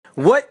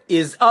What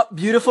is up,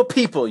 beautiful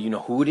people? You know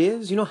who it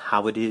is, you know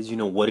how it is, you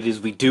know what it is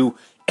we do,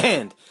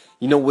 and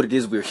you know what it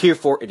is we're here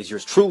for. It is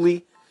yours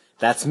truly.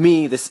 That's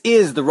me. This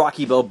is the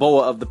Rocky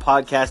Balboa of the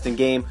podcasting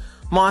game,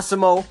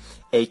 Massimo,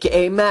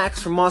 aka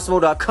Max from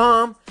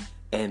Massimo.com.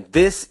 And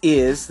this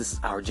is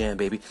our jam,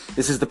 baby.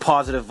 This is the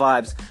Positive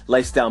Vibes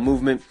Lifestyle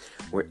Movement,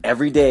 where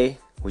every day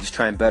we just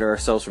try and better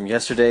ourselves from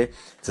yesterday.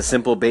 It's a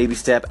simple baby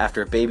step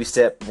after a baby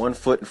step, one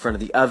foot in front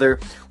of the other.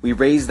 We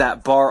raise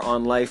that bar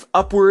on life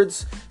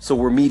upwards, so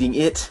we're meeting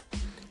it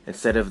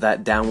instead of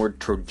that downward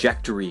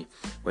trajectory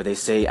where they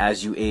say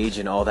as you age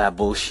and all that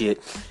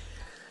bullshit,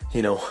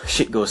 you know,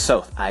 shit goes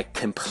south. I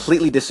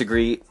completely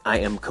disagree. I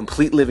am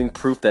complete living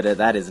proof that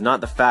that is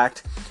not the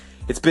fact.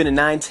 It's been a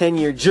 9-10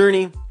 year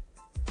journey.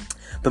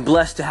 Been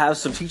blessed to have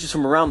some teachers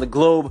from around the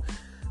globe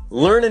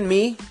learning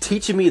me,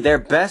 teaching me their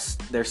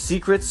best, their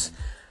secrets.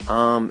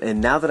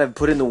 And now that I've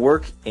put in the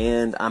work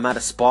and I'm at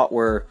a spot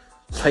where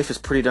life is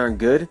pretty darn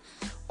good,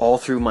 all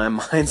through my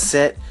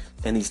mindset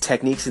and these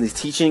techniques and these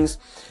teachings,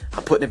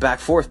 I'm putting it back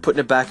forth, putting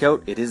it back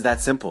out. It is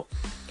that simple.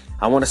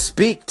 I want to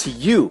speak to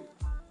you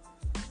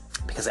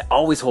because I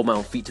always hold my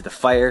own feet to the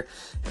fire.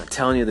 And I'm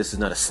telling you, this is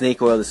not a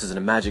snake oil. This isn't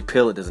a magic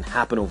pill. It doesn't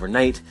happen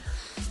overnight.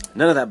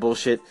 None of that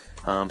bullshit.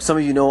 Some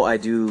of you know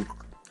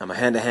I'm a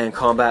hand-to-hand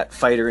combat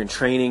fighter in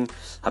training.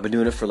 I've been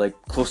doing it for like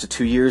close to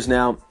 2 years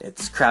now.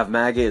 It's Krav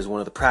Maga is one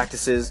of the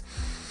practices.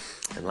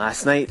 And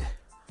last night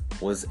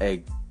was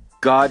a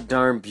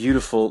god-darn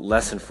beautiful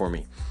lesson for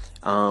me.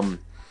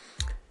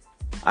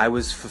 I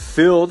was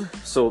fulfilled.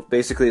 So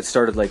basically it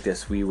started like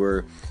this. We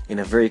were in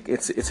a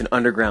it's an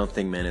underground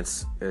thing, man.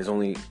 There's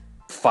only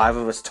 5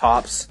 of us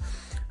tops.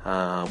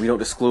 We don't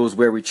disclose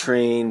where we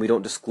train. We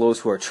don't disclose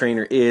who our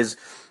trainer is.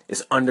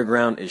 It's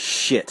underground as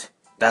shit.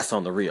 That's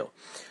on the real.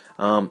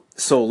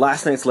 So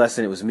last night's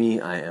lesson, it was me.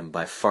 I am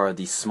by far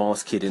the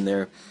smallest kid in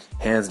there.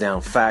 Hands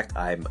down fact.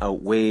 I'm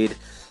outweighed,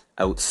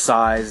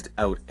 outsized,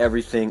 out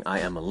everything. I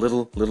am a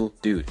little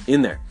dude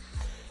in there.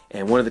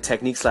 And one of the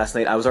techniques last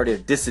night, I was already at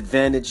a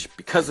disadvantage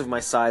because of my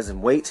size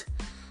and weight.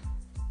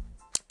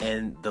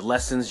 And the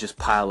lessons just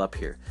pile up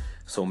here.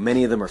 So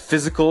many of them are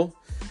physical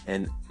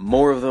and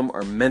more of them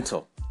are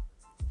mental.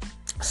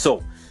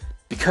 So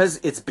because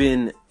it's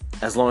been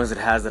as long as it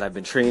has that I've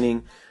been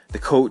training, the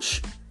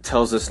coach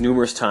tells us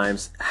numerous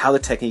times how the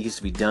technique is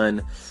to be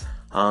done,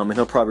 and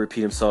he'll probably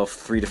repeat himself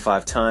 3 to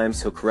 5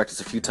 times. He'll correct us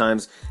a few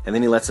times, and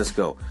then he lets us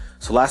go.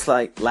 So last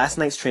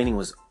night's training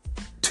was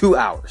 2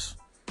 hours,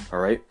 all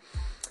right?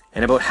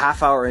 And about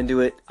half hour into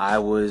it, I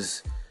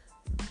was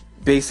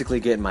basically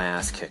getting my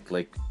ass kicked,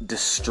 like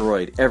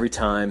destroyed every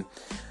time.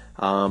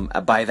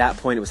 By that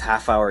point, it was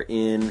half hour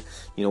in.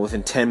 You know,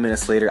 within 10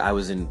 minutes later, I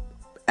was in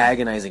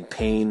agonizing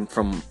pain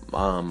from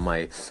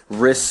my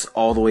wrists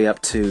all the way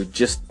up to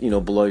just,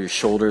 below your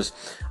shoulders.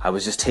 I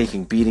was just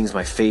taking beatings.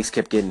 My face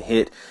kept getting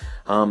hit.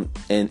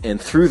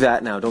 And through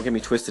that, now don't get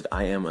me twisted,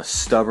 I am a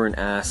stubborn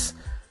ass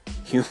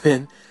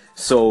human.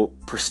 So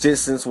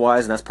persistence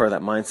wise, and that's part of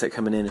that mindset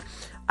coming in,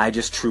 I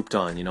just trooped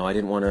on. I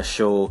didn't want to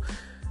show.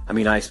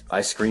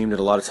 I screamed it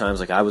a lot of times,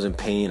 like I was in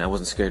pain. I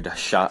wasn't scared to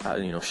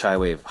shy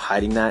away of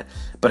hiding that,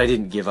 but I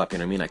didn't give up.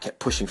 I kept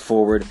pushing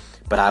forward,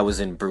 but I was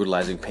in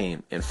brutalizing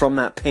pain. And from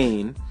that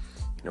pain,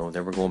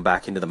 then we're going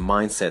back into the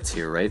mindsets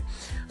here, right?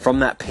 From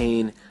that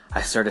pain,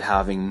 I started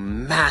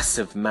having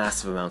massive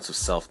amounts of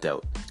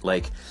self-doubt.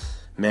 Like,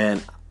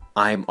 man,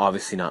 I'm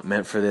obviously not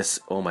meant for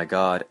this. Oh my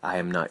God, I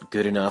am not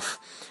good enough.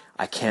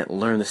 I can't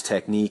learn this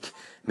technique.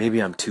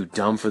 Maybe I'm too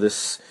dumb for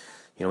this.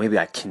 Maybe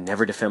I can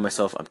never defend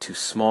myself. I'm too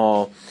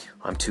small.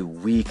 I'm too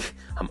weak.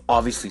 I'm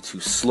obviously too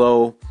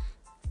slow.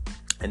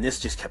 And this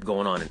just kept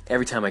going on. And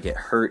every time I get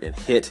hurt and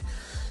hit,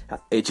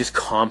 it just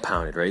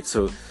compounded, right?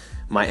 So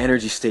my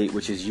energy state,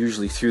 which is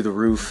usually through the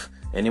roof,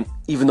 and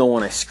even though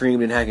when I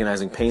screamed in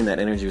agonizing pain, that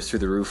energy was through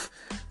the roof,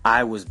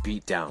 I was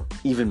beat down,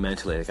 even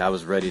mentally. Like I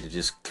was ready to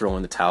just throw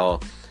in the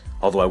towel,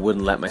 although I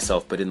wouldn't let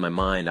myself. But in my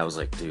mind, I was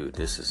like, dude,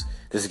 this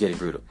is getting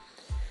brutal.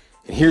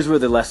 And here's where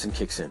the lesson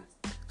kicks in.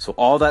 So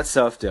all that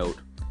self-doubt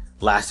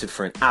lasted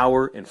for 1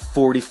 hour and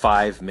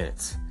 45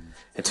 minutes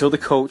until the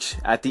coach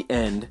at the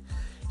end,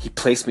 he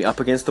placed me up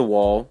against the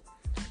wall,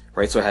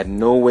 right? So I had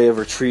no way of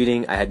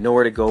retreating. I had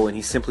nowhere to go. And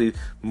he simply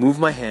moved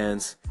my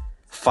hands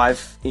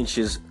 5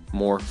 inches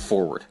more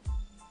forward.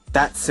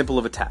 That simple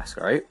of a task.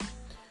 All right.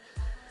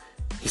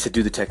 He said,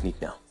 do the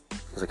technique now. I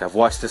was like, I've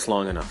watched this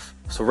long enough.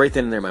 So right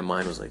then and there, my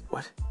mind was like,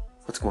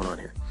 what's going on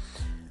here?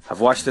 I've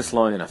watched this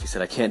long enough. He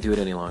said, I can't do it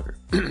any longer.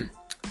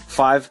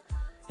 5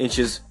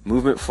 inches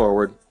movement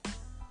forward.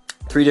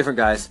 3 different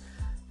guys,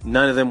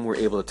 none of them were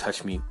able to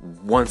touch me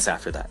once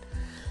after that.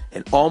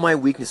 And all my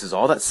weaknesses,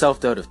 all that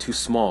self-doubt of too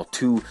small,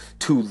 too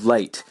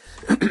light,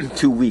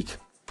 too weak,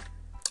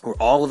 were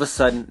all of a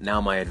sudden now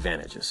my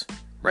advantages,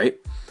 right?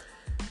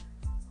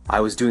 I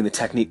was doing the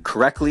technique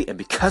correctly, and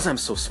because I'm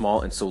so small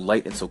and so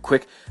light and so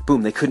quick,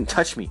 boom, they couldn't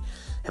touch me.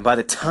 And by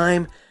the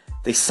time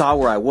they saw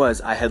where I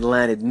was, I had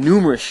landed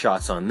numerous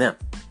shots on them.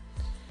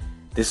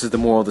 This is the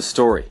moral of the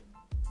story.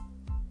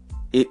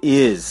 It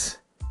is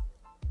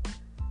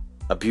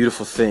a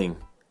beautiful thing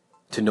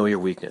to know your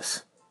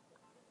weakness.